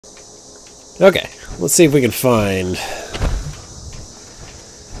Okay, let's see if we can find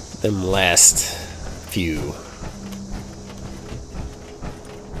them last few.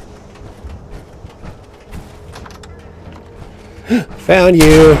 Found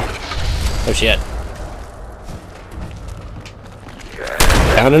you! Oh shit.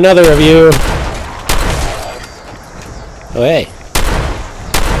 Found another of you! Oh hey.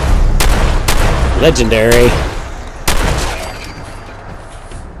 Legendary.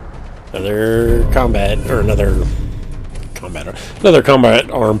 Another combat, or another combat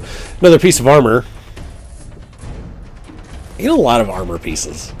arm. Another piece of armor. I get a lot of armor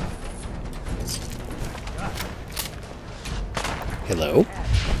pieces. Hello?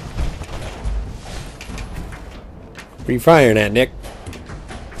 What are you firing at, Nick?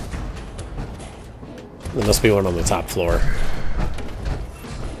 There must be one on the top floor.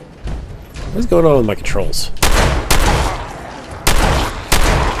 What's going on with my controls?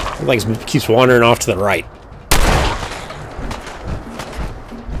 It like keeps wandering off to the right.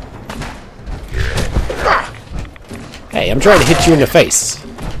 Hey, I'm trying to hit you in the face.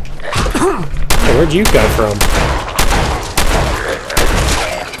 Hey, where'd you come from?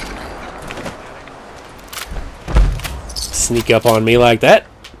 Sneak up on me like that?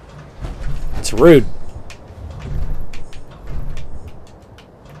 It's rude.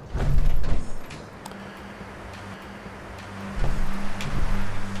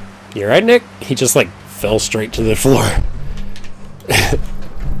 You alright, Nick? He just like fell straight to the floor.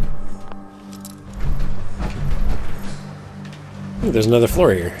 Ooh, there's another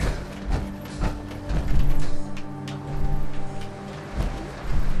floor here.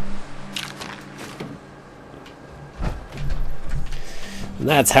 And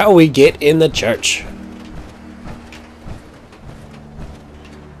that's how we get in the church.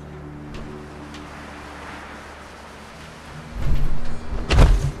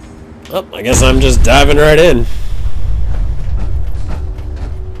 Oh, I guess I'm just diving right in.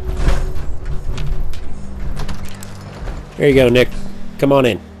 Here you go, Nick. Come on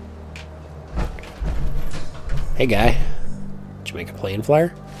in. Hey, guy. Jamaica Plain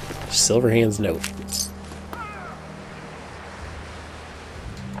flyer? Silverhand's note.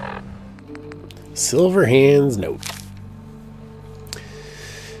 Silverhand's note.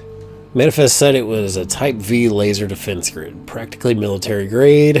 Manifest said it was a Type V laser defense grid. Practically military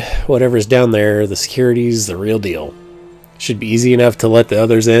grade. Whatever's down there, the security's the real deal. Should be easy enough to let the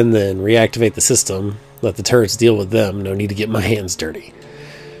others in, then reactivate the system. Let the turrets deal with them. No need to get my hands dirty.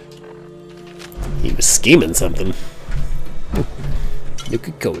 He was scheming something.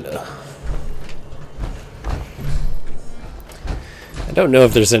 Nuka-Cola. I don't know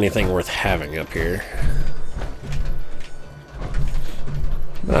if there's anything worth having up here.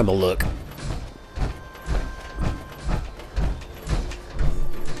 But I'm a look.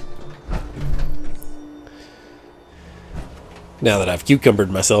 Now that I've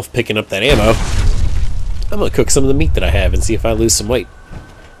cucumbered myself picking up that ammo, I'm gonna cook some of the meat that I have and see if I lose some weight.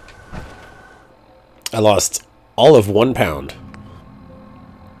 I lost all of 1 pound.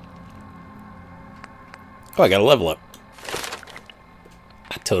 Oh, I got a level up.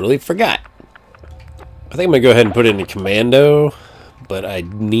 I totally forgot. I think I'm gonna go ahead and put it in commando, but I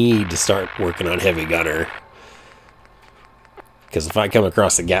need to start working on heavy gunner. Because if I come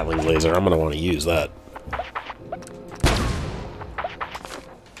across the Gatling laser, I'm gonna want to use that.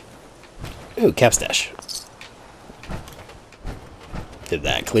 Ooh, cap stash. Did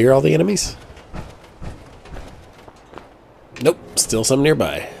that clear all the enemies? Nope, still some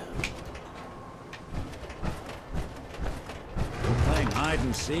nearby. Playing hide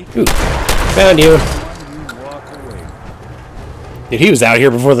and seek. Ooh, found you. Dude, he was out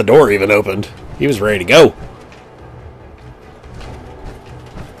here before the door even opened. He was ready to go.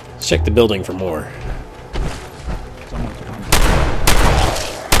 Let's check the building for more.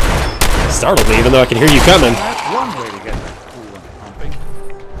 Startled me, even though I can hear you coming. That's one way to get that coolant pumping.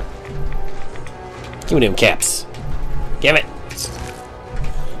 Give me them caps. Give it.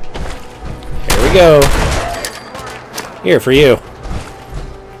 Here we go. Here for you.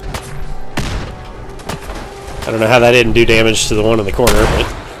 I don't know how that didn't do damage to the one in the corner, but...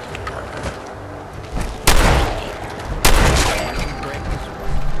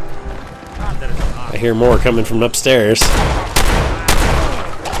 I hear more coming from upstairs.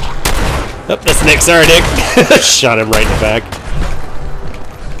 Oh, that's Nick. Sorry, Nick. Shot him right in the back.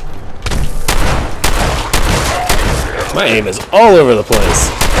 My aim is all over the place.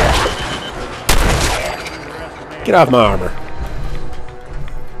 Get off my armor.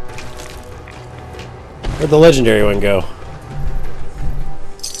 Where'd the legendary one go?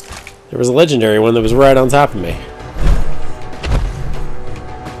 There was a legendary one that was right on top of me.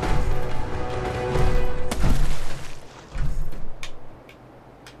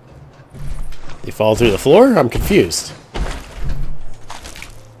 They fall through the floor? I'm confused.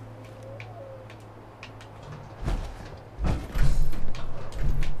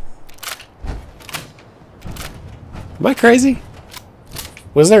 Am I crazy?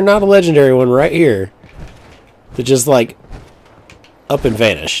 Was there not a legendary one right here that just, like, up and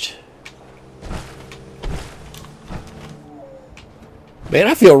vanished? Man,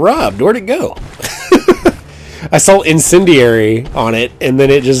 I feel robbed. Where'd it go? I saw incendiary on it, and then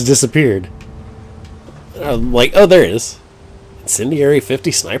it just disappeared. I'm like, oh, there it is. Incendiary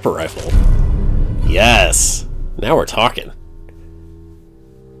 50 sniper rifle. Yes. Now we're talking.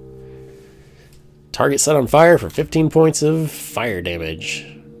 Target set on fire for 15 points of fire damage.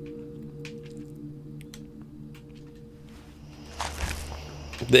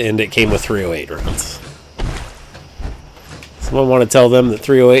 And it came with 308 rounds. Someone want to tell them that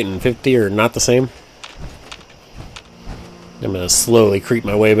 308 and 50 are not the same? I'm going to slowly creep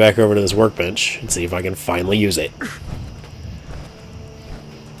my way back over to this workbench and see if I can finally use it.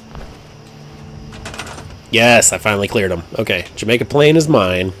 Yes, I finally cleared them. Okay, Jamaica Plain is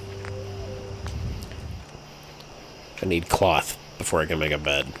mine. I need cloth before I can make a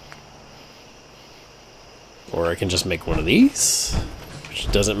bed. Or I can just make one of these,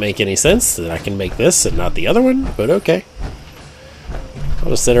 which doesn't make any sense that I can make this and not the other one, but okay. I'll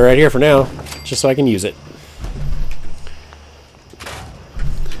just set it right here for now, just so I can use it.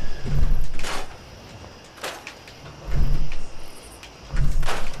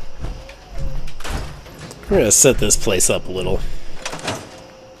 We're going to set this place up a little.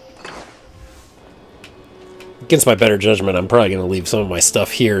 Against my better judgment, I'm probably going to leave some of my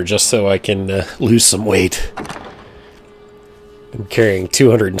stuff here just so I can lose some weight. I'm carrying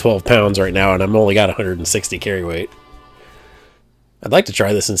 212 pounds right now, and I've only got 160 carry weight. I'd like to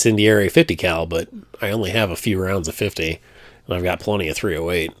try this incendiary 50 cal, but I only have a few rounds of 50, and I've got plenty of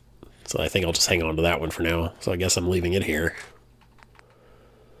 308. So I think I'll just hang on to that one for now. So I guess I'm leaving it here.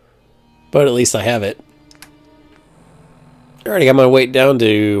 But at least I have it. I already got my weight down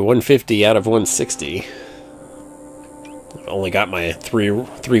to 150 out of 160. I've only got my three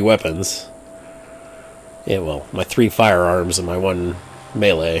weapons. Yeah, well, my 3 firearms and my 1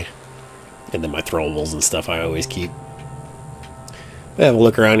 melee. And then my throwables and stuff I always keep. I'll have a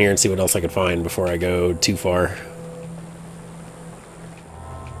look around here and see what else I can find before I go too far.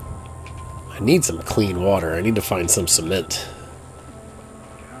 I need some clean water. I need to find some cement.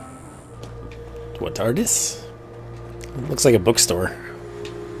 What are this? It looks like a bookstore.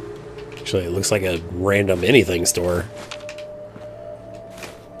 Actually, it looks like a random anything store.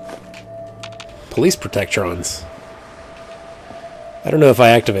 Police protectrons. I don't know if I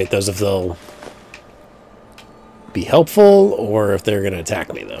activate those if they'll be helpful or if they're going to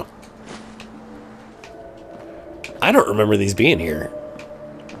attack me, though. I don't remember these being here.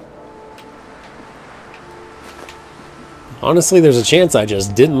 Honestly, there's a chance I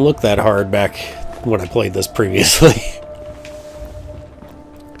just didn't look that hard back when I played this previously.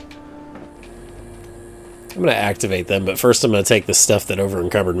 I'm going to activate them, but first I'm going to take the stuff that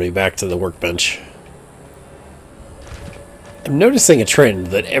over-encumbered me back to the workbench. I'm noticing a trend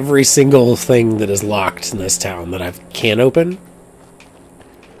that every single thing that is locked in this town that I can open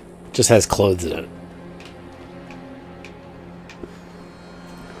just has clothes in it.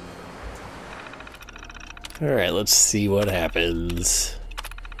 Alright, let's see what happens.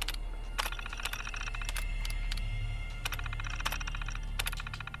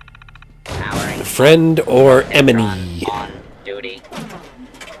 Friend or enemy? On duty.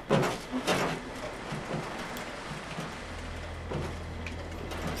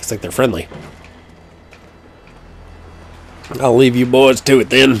 Looks like they're friendly. I'll leave you boys to it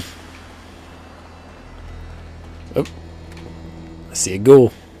then. Oh, I see a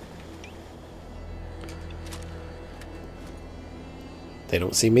ghoul. They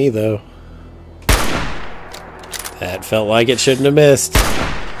don't see me though. That felt like it shouldn't have missed.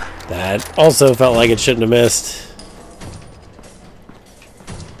 That also felt like it shouldn't have missed.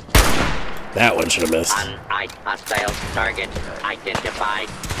 That one should have missed. Hostile target identified.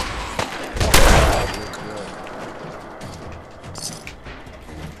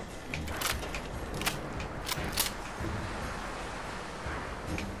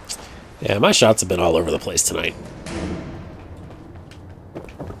 Yeah, my shots have been all over the place tonight.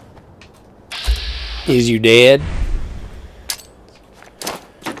 Is you dead?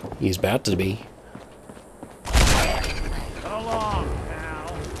 He's about to be. Come along, pal.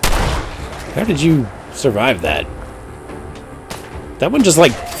 How did you survive that? That one just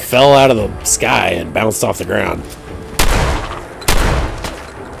like fell out of the sky and bounced off the ground.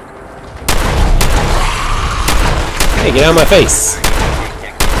 Hey, get out of my face.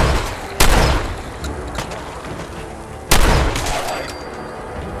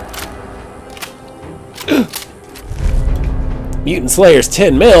 Mutant Slayer's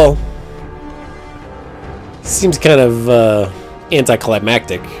 10 mil. Seems kind of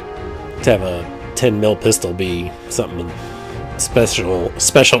anticlimactic to have a 10 mil pistol be something special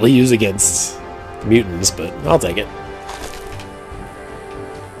to use against mutants, but I'll take it.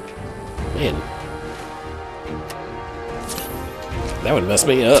 Man, that would mess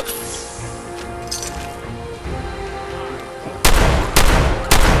me up.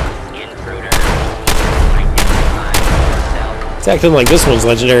 It's acting like this one's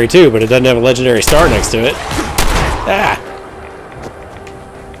legendary too, but it doesn't have a legendary star next to it. Ah!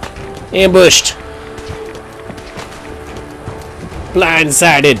 Ambushed!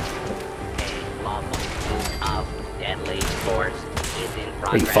 Blindsided!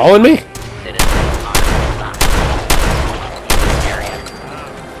 Are you following me?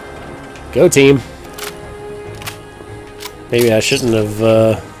 Go team. Maybe I shouldn't have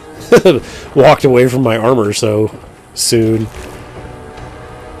walked away from my armor so soon.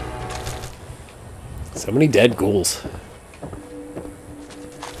 So many dead ghouls.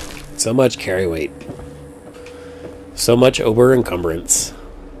 So much carry weight. So much over encumbrance.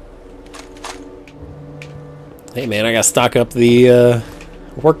 Hey man, I gotta stock up the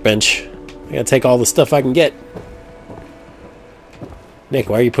workbench. I gotta take all the stuff I can get. Nick,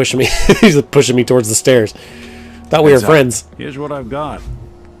 why are you pushing me? He's pushing me towards the stairs. Thought we were friends. Here's what I've got.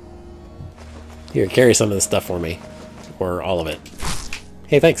 Here, carry some of this stuff for me. Or all of it.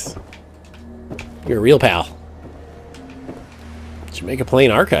 Hey, thanks. You're a real pal. Jamaica Plain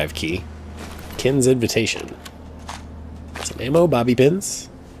archive key. Ken's invitation. Some ammo, bobby pins.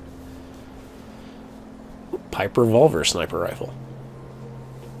 Pipe revolver sniper rifle.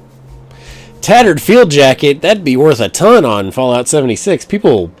 Tattered field jacket. That'd be worth a ton on Fallout 76.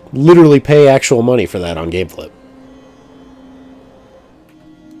 People literally pay actual money for that on GameFlip.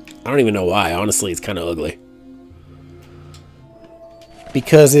 I don't even know why. Honestly, it's kind of ugly.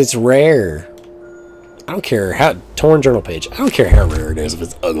 Because it's rare. I don't care how... Torn journal page. I don't care how rare it is if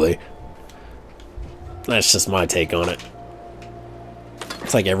it's ugly. That's just my take on it.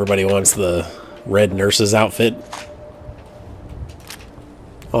 It's like everybody wants the red nurse's outfit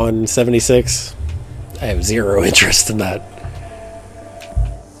on 76. I have zero interest in that.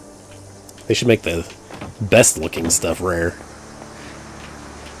 They should make the best looking stuff rare.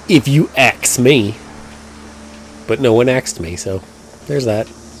 If you ax me. But no one axed me, so there's that.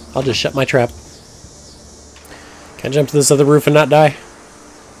 I'll just shut my trap. Can I jump to this other roof and not die?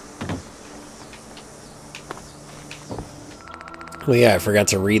 Well, yeah, I forgot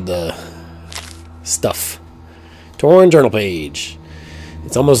to read the stuff. Torn journal page.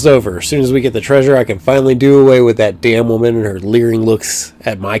 It's almost over. As soon as we get the treasure, I can finally do away with that damn woman and her leering looks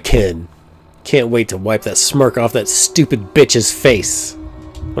at my kin. Can't wait to wipe that smirk off that stupid bitch's face.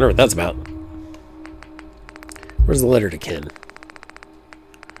 Wonder what that's about. Where's the letter to Ken?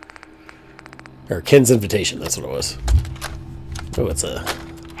 Or Ken's invitation, that's what it was. Oh, it's a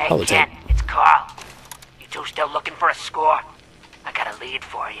holotape. Hey Ken, it's Carl. You two still looking for a score? I got a lead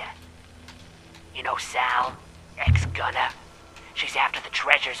for you. You know Sal, ex-gunner? She's after the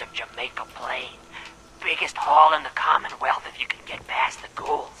treasures of Jamaica Plain. Biggest haul in the Commonwealth if you can get past the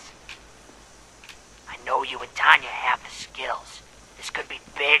ghouls. I know you and Tanya have the skills. This could be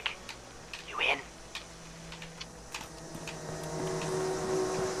big. You in?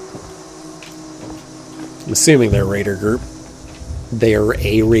 I'm assuming they're a raider group. They are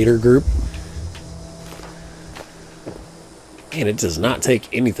a raider group. And it does not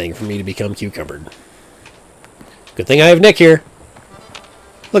take anything for me to become cucumbered. Good thing I have Nick here.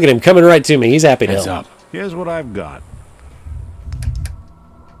 Look at him coming right to me. He's happy to Heads help. up. Here's what I've got.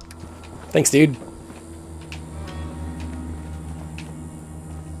 Thanks, dude.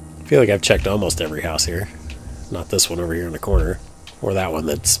 I feel like I've checked almost every house here. Not this one over here in the corner. Or that one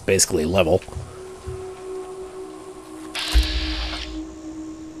that's basically level.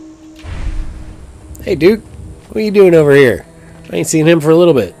 Hey, Duke. What are you doing over here? I ain't seen him for a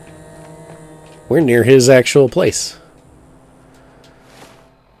little bit. We're near his actual place.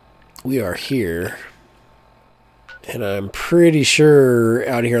 We are here. And I'm pretty sure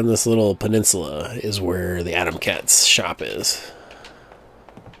out here on this little peninsula is where the Atom Cat's shop is.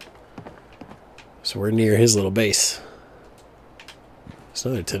 So we're near his little base. It's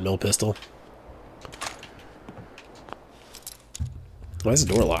another 10mm pistol. Why is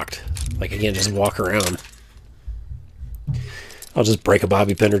the door locked? Like I can't just walk around. I'll just break a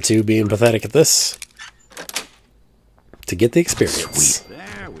bobby pin or two being pathetic at this. To get the experience. Sweet.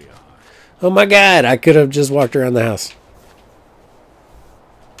 There we are. Oh my god, I could have just walked around the house.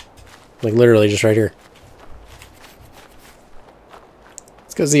 Like literally just right here.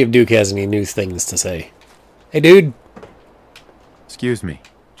 Let's go see if Duke has any new things to say. Hey dude. Excuse me.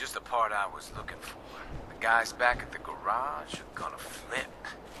 Just the part I was looking for. The guys back at the garage are gonna flip.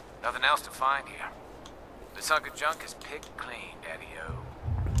 Nothing else to find here. This hunk of junk is picked clean, Daddy-O.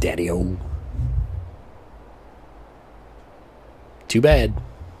 Daddy-O. Too bad.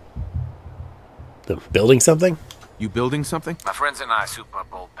 The building something? You building something? My friends and I soup up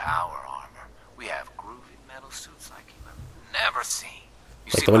old power armor. We have groovy metal suits like you've never seen.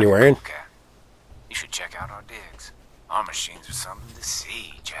 You Like see the one my you're wearing? cool cat? You should check out our digs. Our machines are something to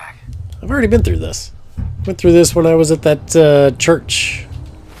see, Jack. I've already been through this. Went through this when I was at that church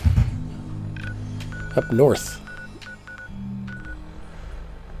up north.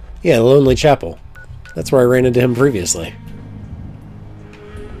 Yeah, the Lonely Chapel. That's where I ran into him previously.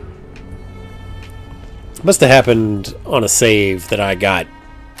 Must have happened on a save that I got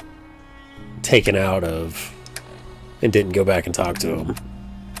taken out of and didn't go back and talk to him.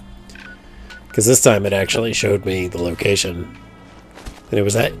 Because this time it actually showed me the location. And it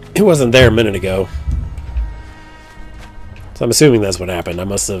wasn't there a minute ago. So I'm assuming that's what happened. I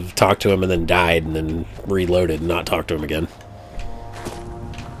must have talked to him and then died and then reloaded and not talked to him again.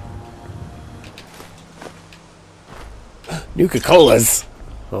 Nuka-Colas!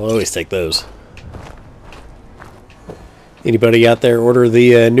 I'll always take those. Anybody out there order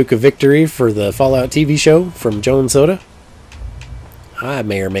the Nuka Victory for the Fallout TV show from Jones Soda? I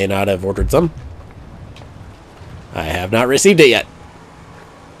may or may not have ordered some. I have not received it yet.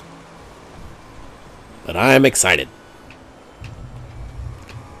 But I'm excited.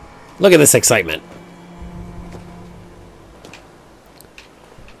 Look at this excitement.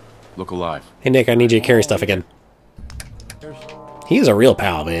 Look alive. Hey Nick, I need you to carry stuff again. He's a real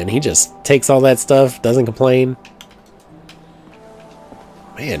pal, man. He just takes all that stuff, doesn't complain.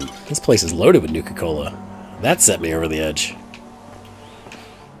 Man, this place is loaded with Nuka-Cola. That set me over the edge.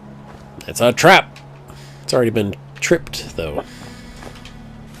 It's a trap. It's already been tripped, though.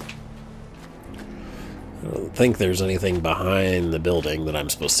 I don't think there's anything behind the building that I'm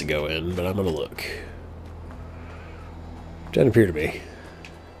supposed to go in, but I'm going to look. Doesn't appear to be.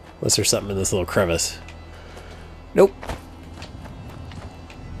 Unless there's something in this little crevice. Nope.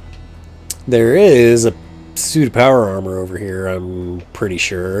 There is a suit of power armor over here, I'm pretty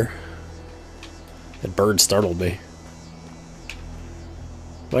sure. That bird startled me.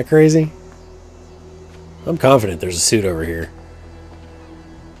 Am I crazy? I'm confident there's a suit over here.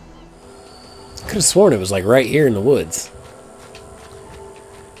 I could have sworn it was like right here in the woods.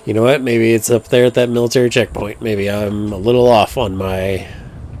 You know what? Maybe it's up there at that military checkpoint. Maybe I'm a little off on my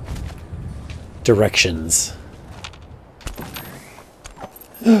directions.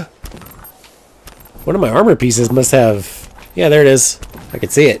 One of my armor pieces must have... Yeah, there it is. I can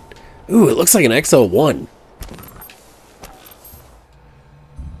see it. Ooh, it looks like an XO1.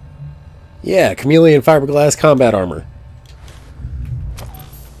 Yeah, chameleon fiberglass combat armor.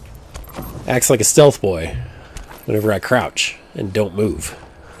 Acts like a stealth boy whenever I crouch and don't move.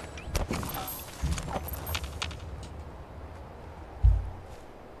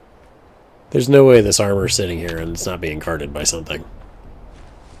 There's no way this armor is sitting here and it's not being carted by something.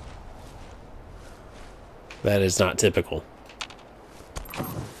 That is not typical.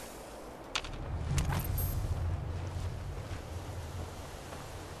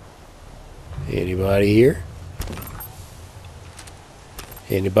 Anybody here?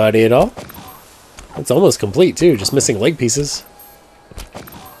 Anybody at all? It's almost complete too, just missing leg pieces.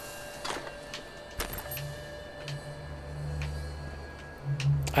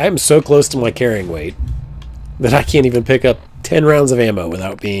 I am so close to my carrying weight that I can't even pick up 10 rounds of ammo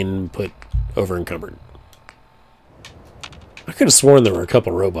without being put over encumbered. I could have sworn there were a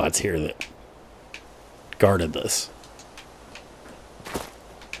couple robots here that guarded this.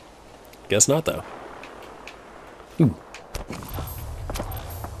 Guess not, though. Ooh.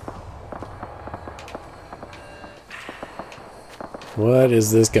 What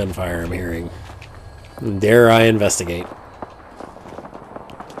is this gunfire I'm hearing? Dare I investigate?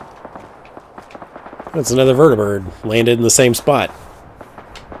 That's another vertibird landed in the same spot.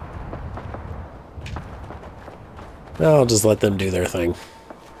 I'll just let them do their thing.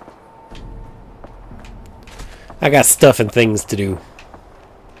 I got stuff and things to do.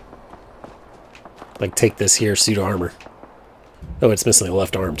 Like take this here suit of armor. Oh, it's missing a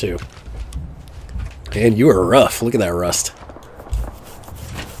left arm too. And you are rough. Look at that rust.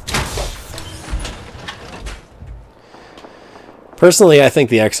 Personally, I think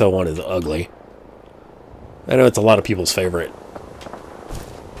the XO1 is ugly. I know it's a lot of people's favorite.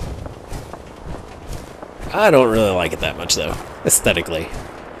 I don't really like it that much, though. Aesthetically.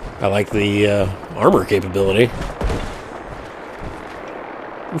 I like the armor capability.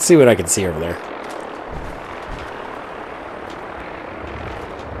 Let's see what I can see over there.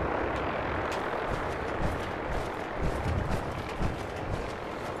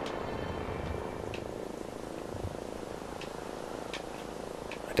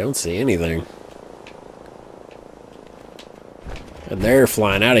 Don't see anything. And they're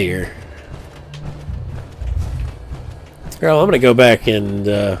flying out of here. Well, I'm going to go back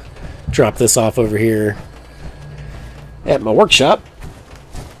and drop this off over here at my workshop.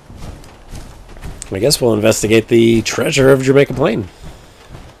 I guess we'll investigate the treasure of Jamaica Plain.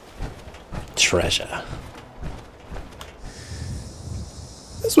 Treasure.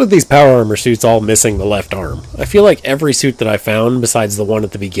 What's with these power armor suits all missing the left arm? I feel like every suit that I found, besides the one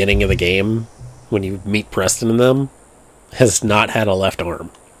at the beginning of the game, when you meet Preston in them, has not had a left arm.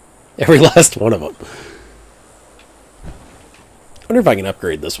 Every last one of them. I wonder if I can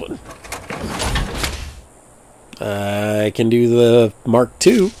upgrade this one. I can do the Mark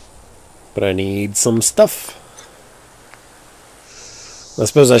II, but I need some stuff. I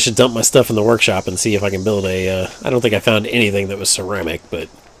suppose I should dump my stuff in the workshop and see if I can build a... I don't think I found anything that was ceramic, but...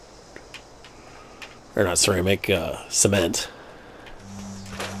 Or not ceramic, cement.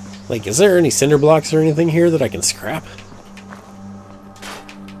 Like, is there any cinder blocks or anything here that I can scrap?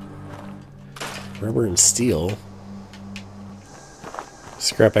 Rubber and steel.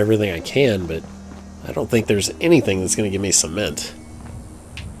 Scrap everything I can, but I don't think there's anything that's going to give me cement.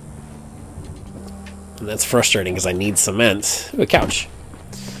 And that's frustrating because I need cement. Ooh, a couch.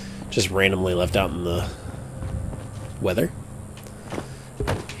 Just randomly left out in the weather.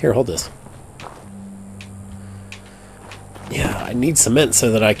 Here, hold this. Yeah, I need cement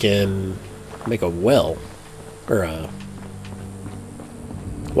so that I can make a well. Or a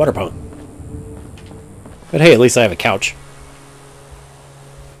water pump. But hey, at least I have a couch.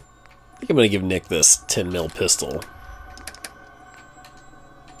 I think I'm going to give Nick this 10mm pistol.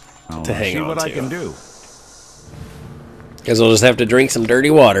 To hang on to. See what I can do. Guess I'll just have to drink some dirty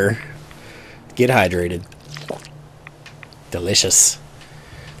water. Get hydrated. Delicious.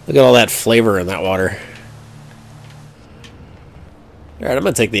 Look at all that flavor in that water. Alright, I'm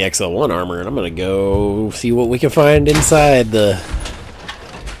going to take the XL1 armor and I'm going to go see what we can find inside the...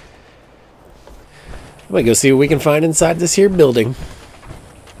 I'm going to go see what we can find inside this here building.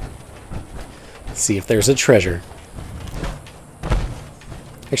 See if there's a treasure.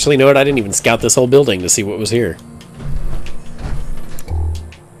 Actually, you know what? I didn't even scout this whole building to see what was here.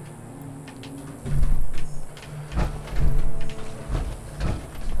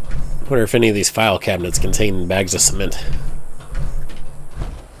 I wonder if any of these file cabinets contain bags of cement.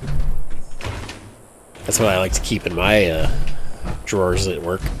 That's what I like to keep in my drawers at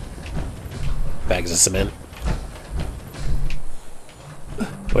work. Bags of cement.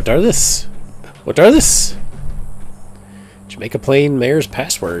 What are this? What are this? Jamaica Plain Mayor's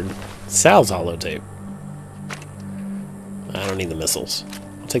password. Sal's holotape. I don't need the missiles.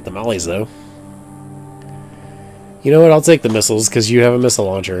 I'll take the mollies though. You know what? I'll take the missiles because you have a missile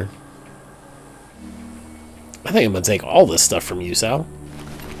launcher. I think I'm going to take all this stuff from you, Sal.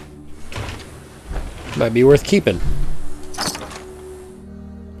 Might be worth keeping.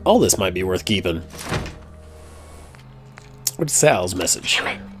 All this might be worth keeping. What's Sal's message? Damn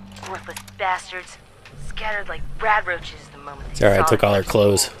it, worthless bastards. Scattered like rad roaches the moment they Alright, I took all her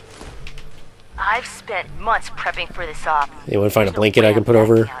clothes. I've spent months prepping for this op. Anyone find a blanket I can put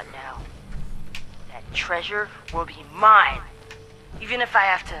over her? That treasure will be mine. Even if I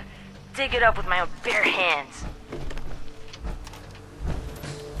have to dig it up with my own bare hands.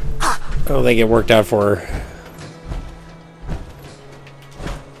 I don't think it worked out for her.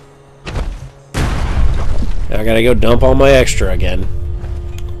 Now I gotta go dump all my extra again.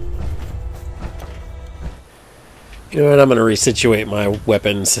 You know what? I'm gonna resituate my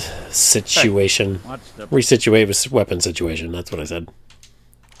weapons situation. Resituate with weapon situation. That's what I said.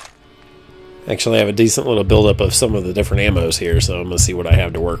 Actually, I have a decent little buildup of some of the different ammos here, so I'm gonna see what I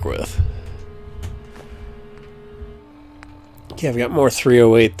have to work with. Okay, I've got more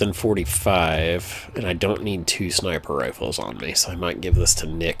 308 than 45, and I don't need 2 sniper rifles on me, so I might give this to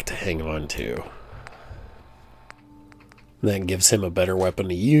Nick to hang on to. That gives him a better weapon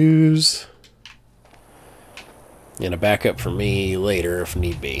to use. And a backup for me later if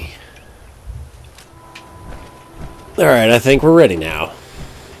need be. Alright, I think we're ready now.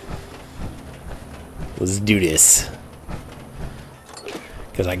 Let's do this.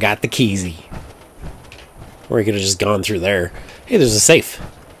 Because I got the keysy. Or he could have just gone through there. Hey, there's a safe.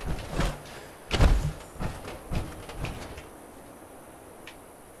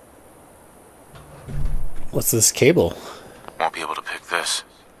 What's this cable? Won't be able to pick this.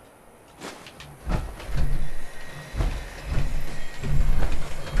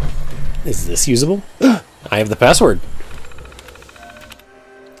 Is this usable? I have the password.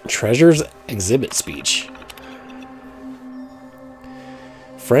 Treasures exhibit speech.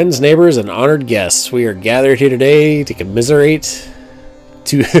 Friends, neighbors, and honored guests, we are gathered here today to commiserate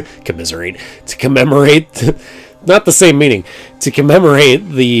to commiserate, to commemorate, not the same meaning, to commemorate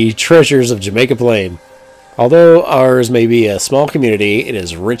the treasures of Jamaica Plain. Although ours may be a small community, it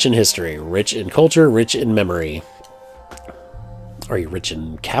is rich in history, rich in culture, rich in memory. Are you rich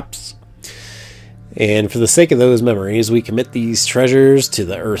in caps? And for the sake of those memories, we commit these treasures to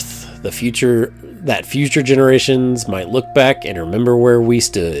the earth, the future, that future generations might look back and remember where we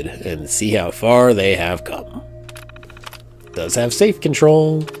stood and see how far they have come. Does have safe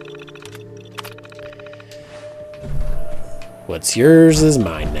control. What's yours is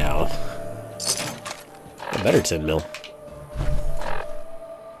mine now. A better 10 mil.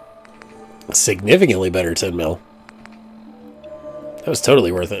 A significantly better 10 mil. That was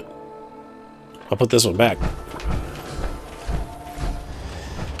totally worth it. I'll put this one back.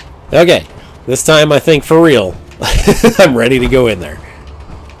 Okay. This time I think for real. I'm ready to go in there.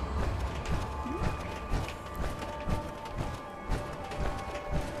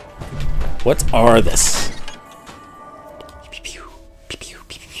 What are this?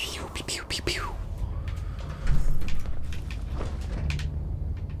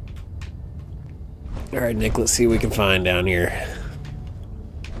 Alright, Nick, let's see what we can find down here.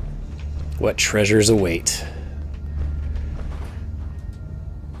 What treasures await?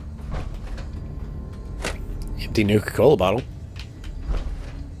 Empty Nuka-Cola bottle.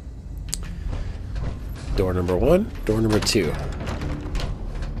 Door number 1, door number 2.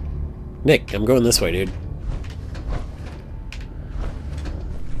 Nick, I'm going this way, dude.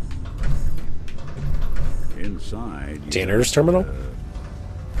 Inside. Janitor's terminal?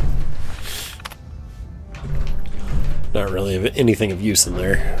 Not really anything of use in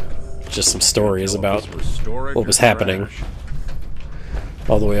there. Just some stories about what was happening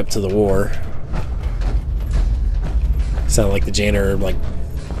all the way up to the war. Sound like the janitor like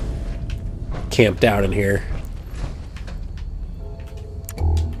camped out in here.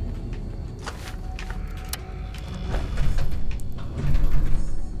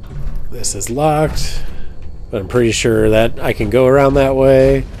 This is locked, but I'm pretty sure that I can go around that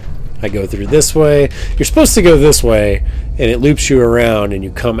way. I go through this way. You're supposed to go this way, and it loops you around, and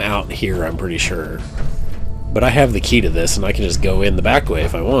you come out here, I'm pretty sure. But I have the key to this, and I can just go in the back way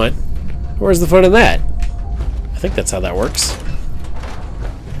if I want. Where's the fun in that? I think that's how that works.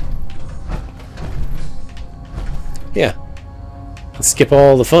 Yeah. Let's skip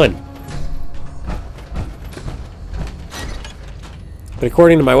all the fun. But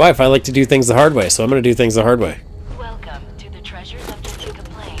according to my wife, I like to do things the hard way, so I'm going to do things the hard way. Welcome to the treasures of Jamaica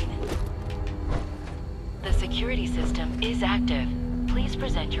Plain. The security system is active. Please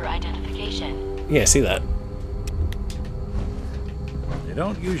present your identification. Yeah, I see that. They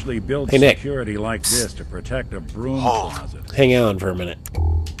don't usually build Hey, Nick. security like this to protect a broom closet. Hang on for a minute.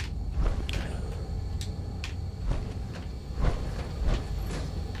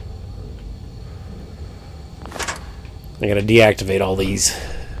 I gotta deactivate all these.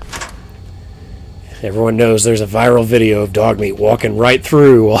 Everyone knows there's a viral video of dog meat walking right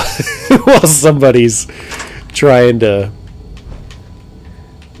through while somebody's trying to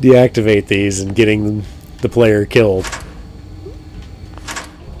deactivate these and getting the player killed.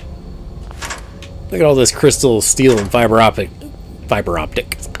 Look at all this crystal steel and fiber optic.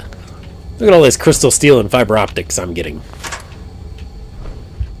 Look at all this crystal steel and fiber optics I'm getting.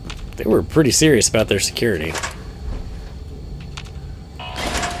 They were pretty serious about their security.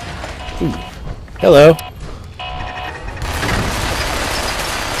 Ooh. Hello.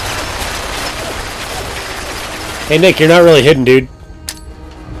 Hey Nick, you're not really hidden, dude.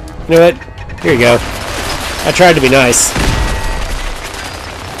 You know what? Here you go. I tried to be nice.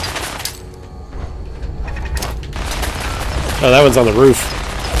 Oh, that one's on the roof.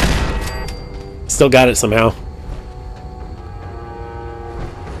 Still got it somehow.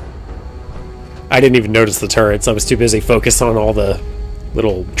 I didn't even notice the turrets. I was too busy focused on all the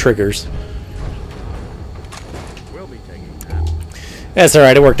little triggers. We'll be taking that. That's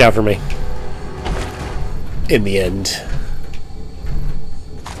alright, it worked out for me. In the end.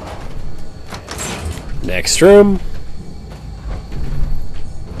 Next room.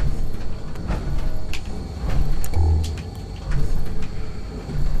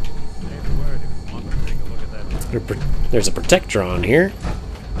 There's a protector on here.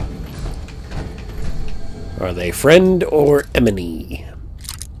 Are they friend or enemy?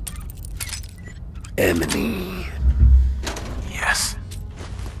 Enemy. Yes.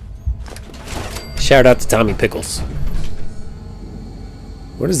 Shout out to Tommy Pickles.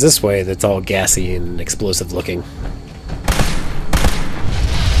 What is this way that's all gassy and explosive looking?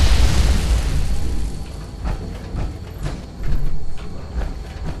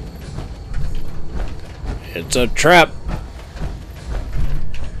 It's a trap.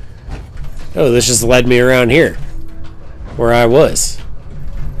 Oh, this just led me around here. Where I was.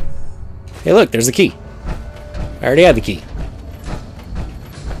 Hey, look, there's the key. I already had the key.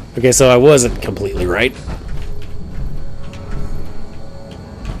 Okay, so I wasn't completely right.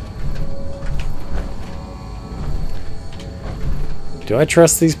 Do I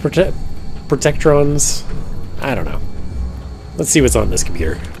trust these protectrons? I don't know. Let's see what's on this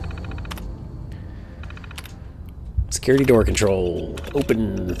computer. Security door control.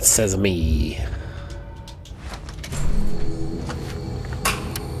 Open sesame.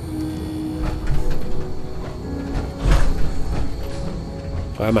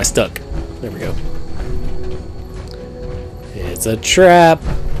 Why am I stuck? There we go. It's a trap.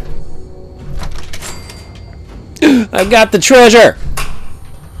 I've got the treasure!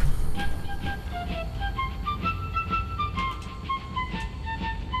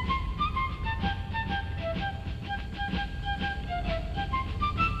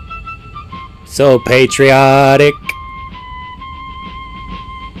 So patriotic.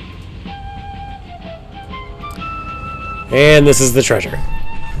 And this is the treasure.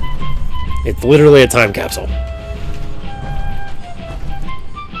 It's literally a time capsule.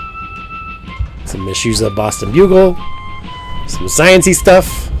 Some issues of Boston Bugle. Some sciencey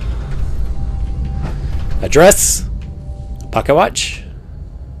stuff. A dress. A pocket watch.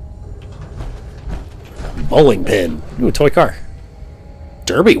 Bowling pin. Ooh, a toy car.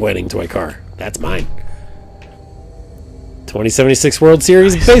 Derby winning toy car. That's mine. 2076 World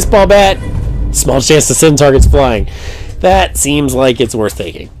Series baseball bat. Small chance to send targets flying. That seems like it's worth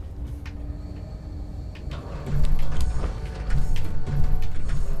taking.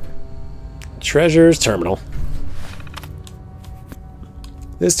 Treasures terminal.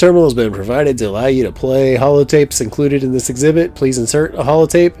 This terminal has been provided to allow you to play holotapes included in this exhibit. Please insert a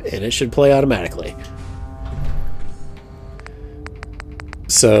holotape and it should play automatically.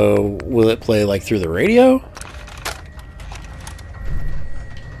 So, will it play like through the radio?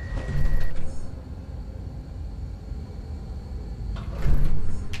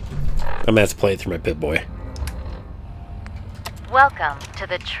 I'm gonna have to play it through my Pip-Boy. Welcome to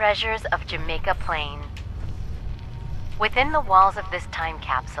the treasures of Jamaica Plain. Within the walls of this time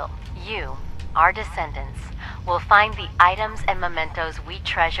capsule, you, our descendants, will find the items and mementos we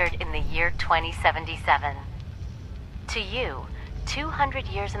treasured in the year 2077. To you, 200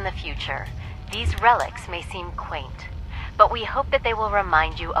 years in the future, these relics may seem quaint, but we hope that they will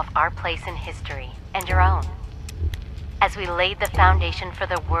remind you of our place in history and your own. As we laid the foundation for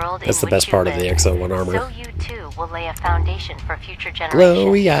the world That's in the best which part you of the live, XO1 armor. so you too will lay a foundation for future generations.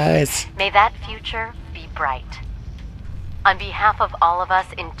 Glowy eyes. May that future be bright. On behalf of all of us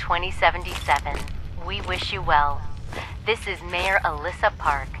in 2077, we wish you well. This is Mayor Alyssa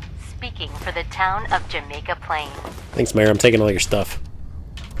Park, speaking for the town of Jamaica Plain. Thanks, Mayor. I'm taking all your stuff.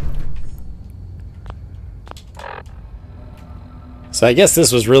 So I guess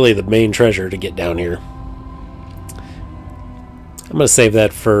this was really the main treasure to get down here. I'm going to save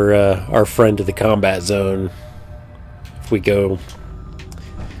that for our friend to the combat zone. If we go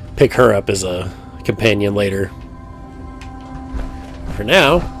pick her up as a companion later. For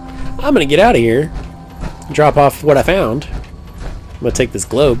now, I'm going to get out of here. Drop off what I found. I'm going to take this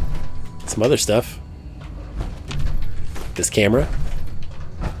globe. Some other stuff. This camera.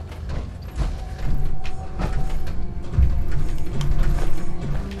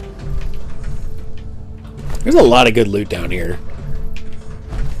 There's a lot of good loot down here.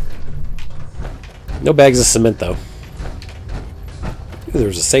 No bags of cement, though. Ooh, there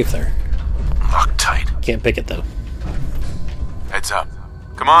was a safe there. Lock tight. Can't pick it, though. Heads up.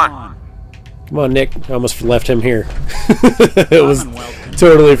 Come on. Come on, Nick. I almost left him here. It was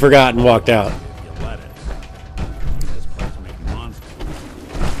totally forgot and walked out.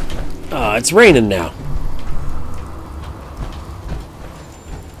 Ah, it's raining now.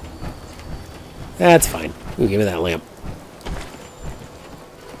 That's fine. Ooh, give me that lamp.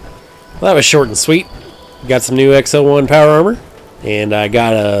 Well, that was short and sweet. Got some new XO1 power armor. And I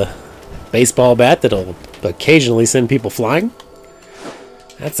got a baseball bat that'll occasionally send people flying.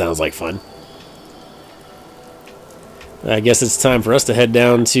 That sounds like fun. I guess it's time for us to head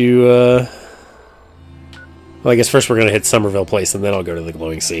down to... well, I guess first we're going to hit Somerville Place, and then I'll go to the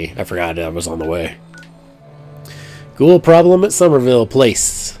Glowing Sea. I forgot I was on the way. Ghoul problem at Somerville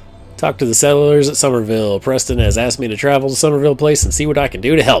Place. Talk to the settlers at Somerville. Preston has asked me to travel to Somerville Place and see what I can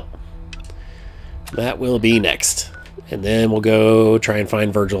do to help. That will be next. And then we'll go try and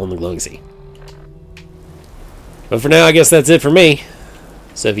find Virgil in the Glowing Sea. But for now, I guess that's it for me.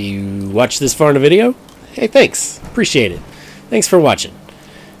 So if you watched this far in the video, hey, thanks. Appreciate it. Thanks for watching.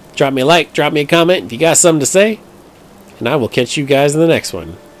 Drop me a like, drop me a comment if you got something to say. And I will catch you guys in the next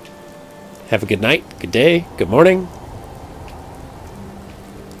one. Have a good night, good day, good morning.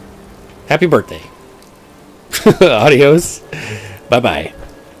 Happy birthday. Adios. Bye-bye.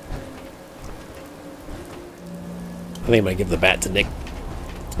 I think I might give the bat to Nick.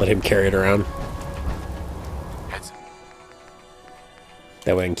 Let him carry it around.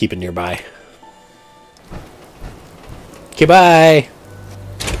 That way I can keep it nearby. Okay, bye.